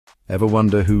Ever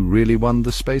wonder who really won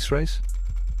the space race?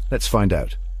 Let's find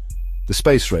out. The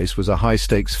space race was a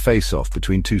high-stakes face-off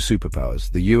between two superpowers,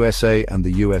 the USA and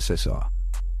the USSR.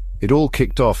 It all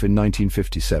kicked off in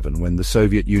 1957 when the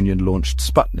Soviet Union launched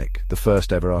Sputnik, the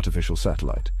first ever artificial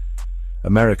satellite.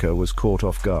 America was caught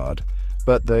off guard,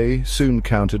 but they soon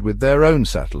countered with their own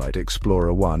satellite,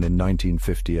 Explorer 1, in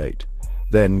 1958.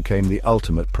 Then came the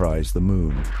ultimate prize, the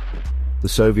moon. The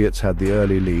Soviets had the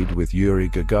early lead with Yuri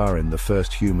Gagarin, the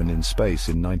first human in space,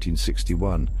 in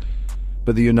 1961.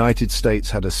 But the United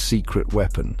States had a secret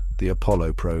weapon, the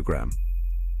Apollo program.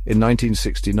 In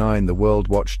 1969, the world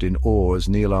watched in awe as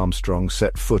Neil Armstrong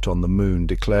set foot on the moon,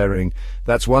 declaring,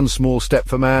 "That's one small step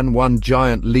for man, one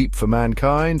giant leap for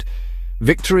mankind.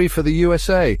 Victory for the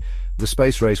USA." The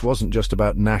space race wasn't just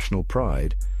about national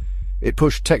pride. It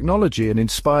pushed technology and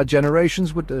inspired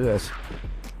generations with Earth.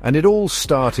 And it all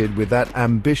started with that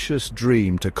ambitious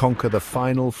dream to conquer the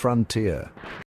final frontier.